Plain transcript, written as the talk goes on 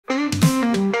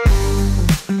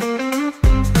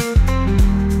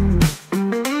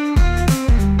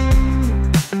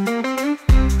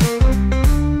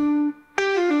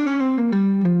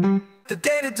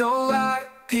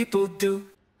people do.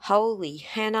 Holy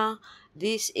Hannah,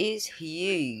 this is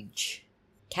huge.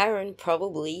 Karen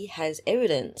probably has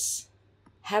evidence.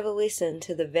 Have a listen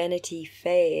to the Vanity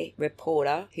Fair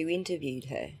reporter who interviewed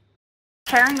her.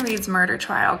 Karen Read's murder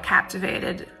trial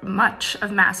captivated much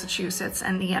of Massachusetts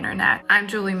and the internet. I'm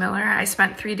Julie Miller. I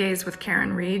spent 3 days with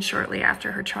Karen Read shortly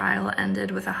after her trial ended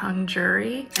with a hung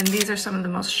jury, and these are some of the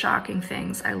most shocking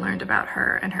things I learned about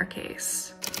her and her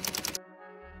case.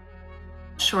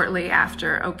 Shortly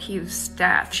after O'Keefe's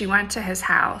death, she went to his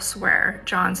house where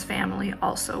John's family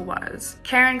also was.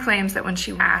 Karen claims that when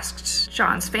she asked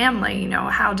John's family,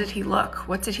 how did he look?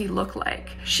 What did he look like?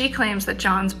 She claims that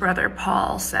John's brother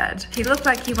Paul said, he looked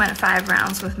like he went 5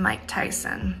 rounds with Mike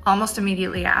Tyson. Almost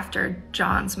immediately after,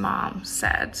 John's mom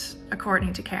said,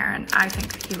 according to Karen, I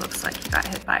think he looks like he got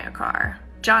hit by a car.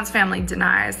 John's family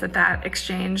denies that that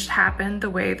exchange happened the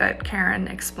way that Karen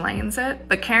explains it,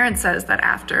 but Karen says that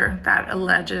after that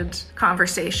alleged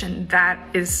conversation, that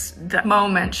is the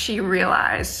moment she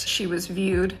realized she was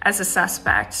viewed as a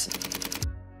suspect.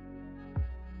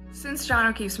 Since John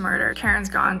O'Keefe's murder, Karen's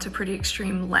gone to pretty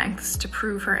extreme lengths to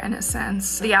prove her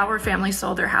innocence. The Albert family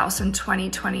sold their house in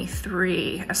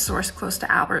 2023. A source close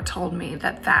to Albert told me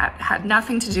that that had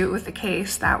nothing to do with the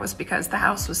case. That was because the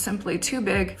house was simply too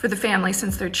big for the family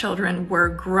since their children were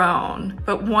grown.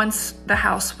 But once the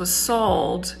house was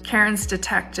sold, Karen's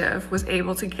detective was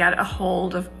able to get a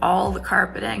hold of all the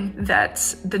carpeting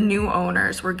that the new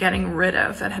owners were getting rid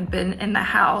of that had been in the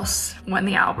house when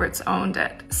the Alberts owned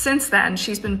it. Since then,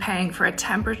 she's been paying for a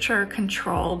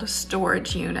temperature-controlled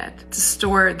storage unit to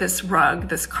store this rug,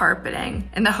 this carpeting,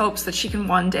 in the hopes that she can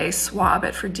one day swab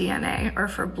it for DNA or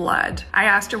for blood. I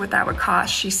asked her what that would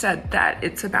cost. She said that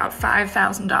it's about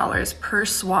 $5,000 per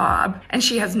swab, and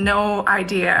she has no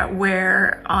idea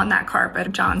where on that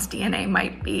carpet John's DNA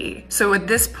might be. So at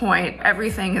this point,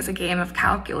 everything is a game of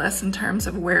calculus in terms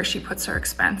of where she puts her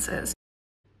expenses.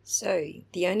 So,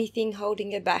 the only thing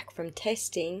holding her back from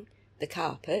testing the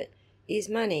carpet is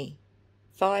money.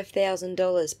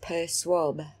 $5,000 per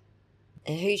swab.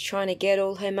 And who's trying to get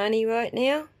all her money right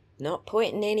now? Not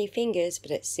pointing any fingers, but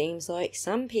it seems like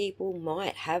some people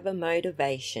might have a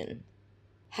motivation.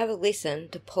 Have a listen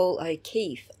to Paul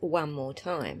O'Keefe one more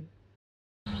time.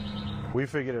 We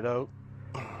figured it out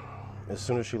as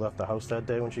soon as she left the house that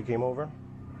day when she came over.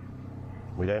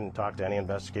 We didn't talk to any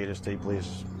investigators, state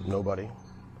police, nobody.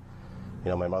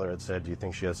 My mother had said, do you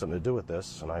think she has something to do with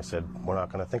this? And I said, we're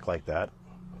not going to think like that.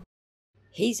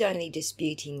 He's only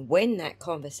disputing when that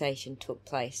conversation took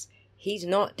place. He's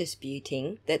not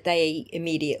disputing that they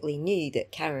immediately knew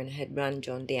that Karen had run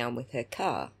John down with her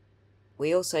car.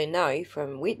 We also know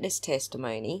from witness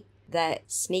testimony that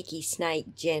sneaky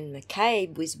snake Jen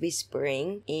McCabe was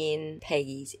whispering in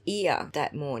Peggy's ear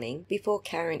that morning before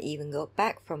Karen even got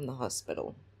back from the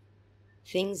hospital.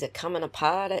 Things are coming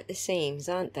apart at the seams,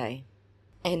 aren't they?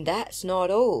 And that's not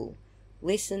all.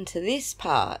 Listen to this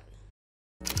part.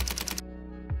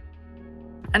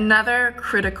 Another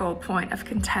critical point of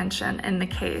contention in the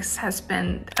case has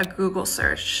been a Google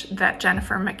search that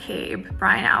Jennifer McCabe,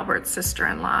 Brian Albert's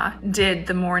sister-in-law, did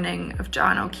the morning of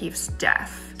John O'Keefe's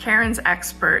death. Karen's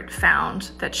expert found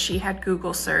that she had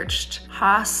Google searched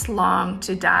Haas Long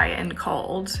to Die in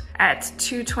Cold at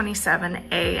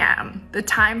 2:27 a.m. The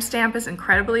timestamp is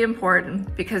incredibly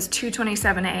important because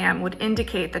 2:27 a.m. would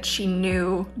indicate that she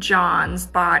knew John's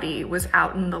body was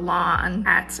out in the lawn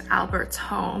at Albert's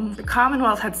home. The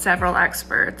Commonwealth had several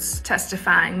experts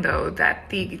testifying, though, that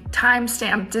the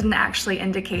timestamp didn't actually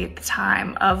indicate the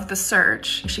time of the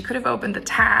search. She could have opened the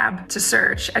tab to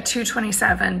search at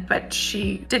 2:27, but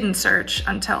she didn't search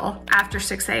until after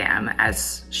 6 a.m.,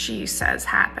 as she says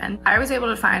happened. I was able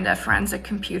to find a forensic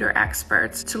computer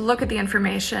expert to look at the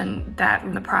information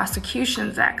that the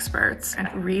prosecution's experts and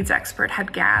Read's expert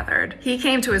had gathered. He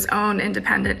came to his own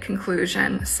independent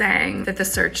conclusion, saying that the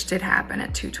search did happen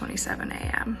at 2:27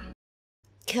 a.m.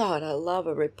 God, I love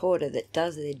a reporter that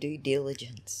does their due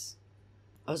diligence.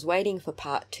 I was waiting for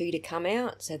part 2 to come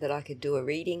out so that I could do a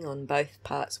reading on both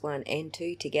parts 1 and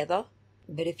 2 together.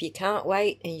 But if you can't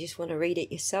wait and you just want to read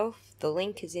it yourself, the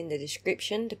link is in the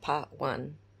description to part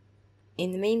 1.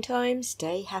 In the meantime,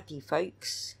 stay happy,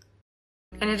 folks.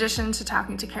 In addition to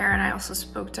talking to Karen, I also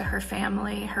spoke to her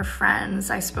family, her friends.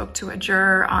 I spoke to a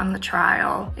juror on the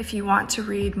trial. If you want to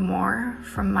read more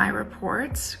from my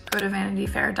reports, go to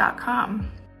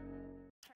vanityfair.com.